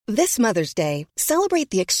This Mother's Day, celebrate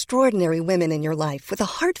the extraordinary women in your life with a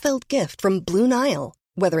heartfelt gift from Blue Nile.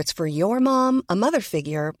 Whether it's for your mom, a mother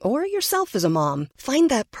figure, or yourself as a mom, find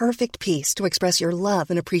that perfect piece to express your love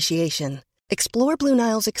and appreciation. Explore Blue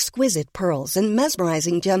Nile's exquisite pearls and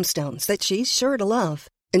mesmerizing gemstones that she's sure to love.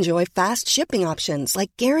 Enjoy fast shipping options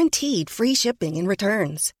like guaranteed free shipping and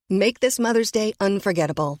returns. Make this Mother's Day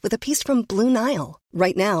unforgettable with a piece from Blue Nile.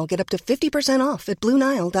 Right now, get up to 50% off at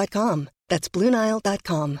BlueNile.com. That's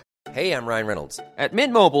BlueNile.com. Hey, I'm Ryan Reynolds. At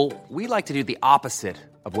Mint Mobile, we like to do the opposite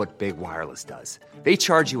of what Big Wireless does. They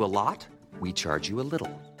charge you a lot, we charge you a little.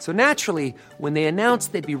 So naturally, when they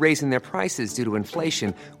announced they'd be raising their prices due to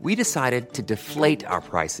inflation, we decided to deflate our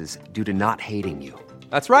prices due to not hating you.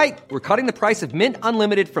 That's right. We're cutting the price of Mint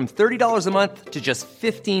Unlimited from $30 a month to just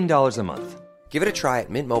 $15 a month. Give it a try at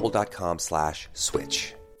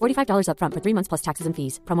mintmobile.com/switch. $45 up front for 3 months plus taxes and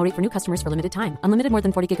fees. Promo rate for new customers for limited time. Unlimited more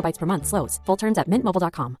than 40 gigabytes per month. Slows full terms at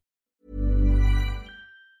mintmobile.com.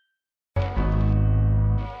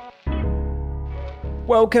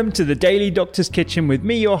 Welcome to the Daily Doctor's Kitchen with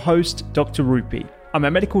me, your host, Dr. Rupy. I'm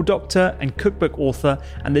a medical doctor and cookbook author,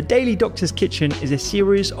 and the Daily Doctor's Kitchen is a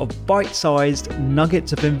series of bite-sized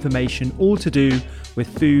nuggets of information all to do with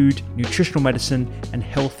food, nutritional medicine, and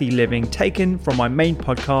healthy living, taken from my main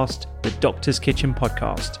podcast, the Doctor's Kitchen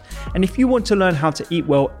Podcast. And if you want to learn how to eat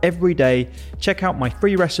well every day, check out my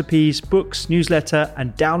free recipes, books, newsletter,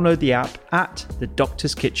 and download the app at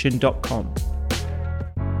thedoctorskitchen.com.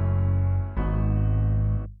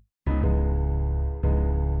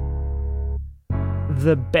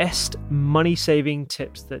 The best money-saving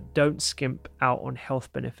tips that don't skimp out on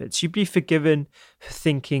health benefits. You'd be forgiven for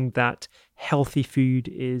thinking that healthy food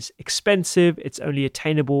is expensive, it's only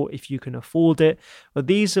attainable if you can afford it. Well,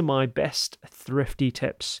 these are my best thrifty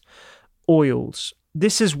tips. Oils.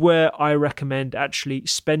 This is where I recommend actually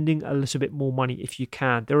spending a little bit more money if you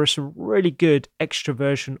can. There are some really good extra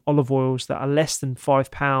virgin olive oils that are less than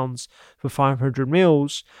 £5 for 500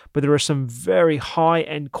 mils, but there are some very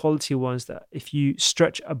high-end quality ones that if you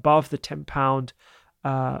stretch above the £10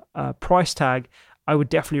 price tag, I would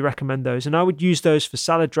definitely recommend those. And I would use those for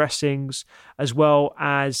salad dressings as well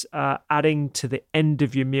as adding to the end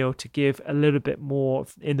of your meal to give a little bit more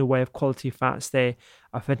in the way of quality fats. They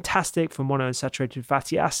are fantastic for monounsaturated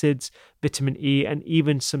fatty acids, vitamin E, and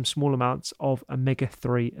even some small amounts of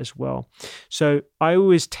omega-3 as well. So I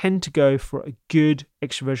always tend to go for a good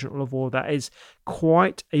extra virgin olive oil that is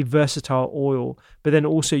quite a versatile oil, but then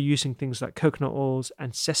also using things like coconut oils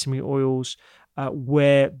and sesame oils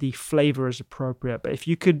where the flavor is appropriate. But if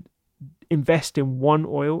you could invest in one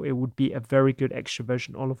oil, it would be a very good extra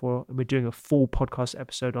virgin olive oil, and we're doing a full podcast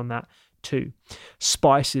episode on that too.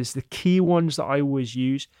 Spices, the key ones that I always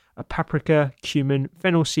use are paprika, cumin,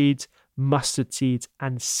 fennel seeds, mustard seeds,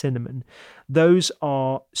 and cinnamon. Those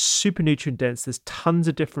are super nutrient dense. There's tons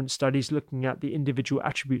of different studies looking at the individual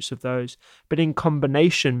attributes of those, but in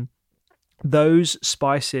combination, those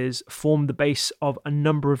spices form the base of a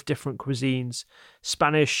number of different cuisines: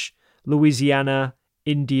 Spanish, Louisiana,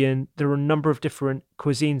 Indian. There are a number of different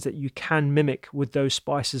cuisines that you can mimic with those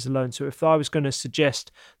spices alone. So if I was going to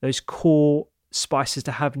suggest those core spices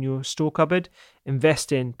to have in your store cupboard,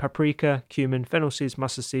 invest in paprika, cumin, fennel seeds,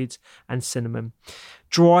 mustard seeds, and cinnamon.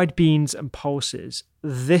 Dried beans and pulses.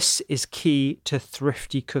 This is key to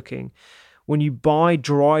thrifty cooking. When you buy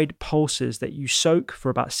dried pulses that you soak for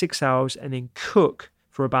about 6 hours and then cook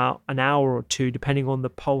for about an hour or two, depending on the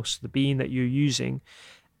pulse, the bean that you're using,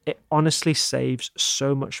 it honestly saves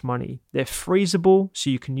so much money. They're freezable, so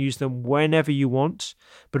you can use them whenever you want,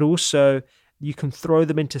 but also you can throw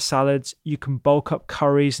them into salads. You can bulk up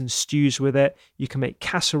curries and stews with it. You can make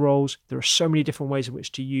casseroles. There are so many different ways in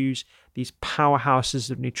which to use these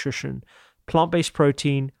powerhouses of nutrition. Plant-based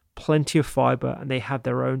protein, plenty of fiber, and they have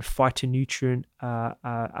their own phytonutrient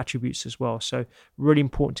attributes as well. So really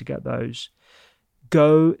important to get those.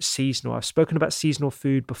 Go seasonal. I've spoken about seasonal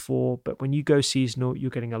food before, but when you go seasonal,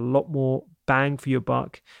 you're getting a lot more bang for your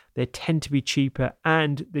buck. They tend to be cheaper,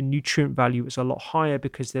 and the nutrient value is a lot higher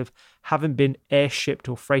because they haven't been air shipped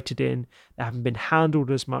or freighted in. They haven't been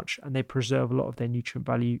handled as much, and they preserve a lot of their nutrient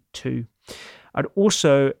value too. I'd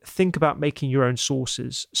also think about making your own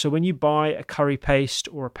sauces. So when you buy a curry paste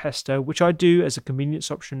or a pesto, which I do as a convenience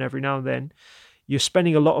option every now and then, you're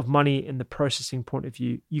spending a lot of money in the processing point of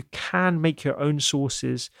view. You can make your own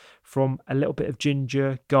sauces from a little bit of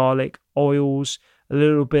ginger, garlic, oils, a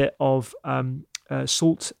little bit of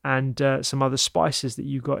salt, and some other spices that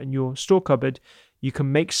you've got in your store cupboard. You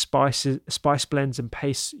can make spice blends and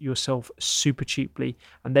pastes yourself super cheaply,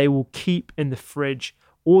 and they will keep in the fridge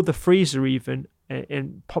or the freezer even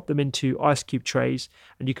and pop them into ice cube trays,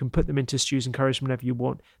 and you can put them into stews and curries whenever you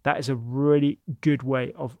want. That is a really good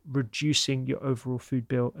way of reducing your overall food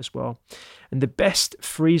bill as well. And the best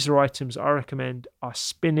freezer items I recommend are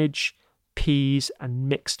spinach, peas, and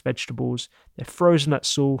mixed vegetables. They're frozen at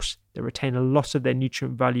source, they retain a lot of their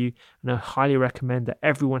nutrient value, and I highly recommend that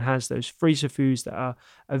everyone has those freezer foods that are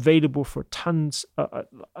available for tons,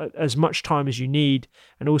 as much time as you need,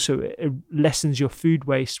 and also it lessens your food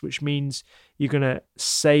waste, which means you're going to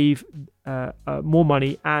save more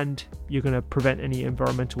money and you're going to prevent any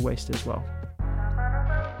environmental waste as well.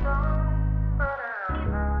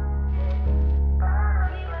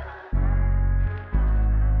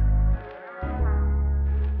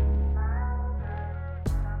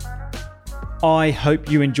 I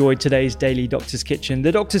hope you enjoyed today's Daily Doctor's Kitchen.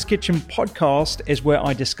 The Doctor's Kitchen podcast is where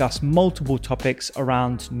I discuss multiple topics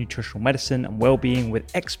around nutritional medicine and well-being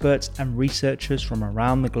with experts and researchers from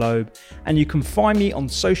around the globe. And you can find me on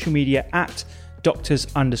social media at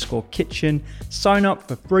doctors_kitchen. Sign up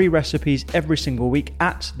for free recipes every single week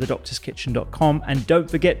at thedoctorskitchen.com. And don't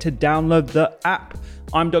forget to download the app.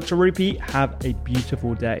 I'm Dr. Rupy. Have a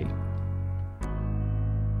beautiful day.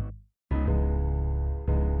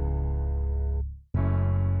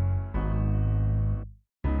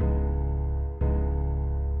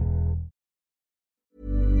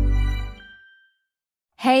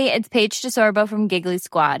 Hey, it's Paige DeSorbo from Giggly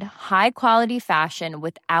Squad. High quality fashion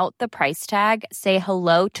without the price tag. Say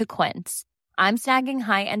hello to Quince. I'm snagging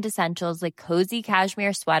high-end essentials like cozy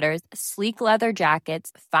cashmere sweaters, sleek leather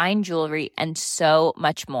jackets, fine jewelry, and so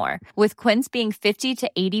much more. With Quince being 50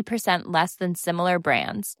 to 80% less than similar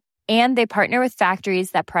brands. And they partner with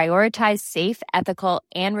factories that prioritize safe, ethical,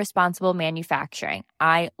 and responsible manufacturing.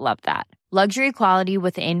 I love that. Luxury quality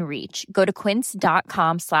within reach. Go to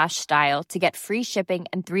quince.com/style to get free shipping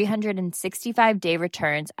and 365-day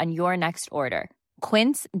returns on your next order.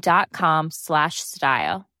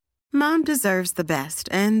 Quince.com/style. Mom deserves the best,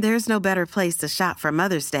 and there's no better place to shop for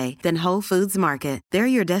Mother's Day than Whole Foods Market. They're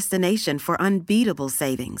your destination for unbeatable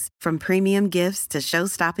savings, from premium gifts to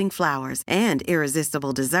show-stopping flowers and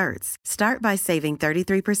irresistible desserts. Start by saving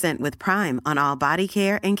 33% with Prime on all body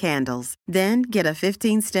care and candles. Then get a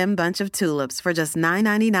 15-stem bunch of tulips for just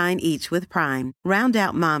 $9.99 each with Prime. Round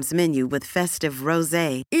out Mom's menu with festive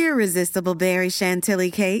rosé, irresistible berry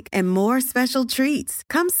chantilly cake, and more special treats.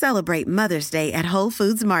 Come celebrate Mother's Day at Whole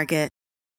Foods Market.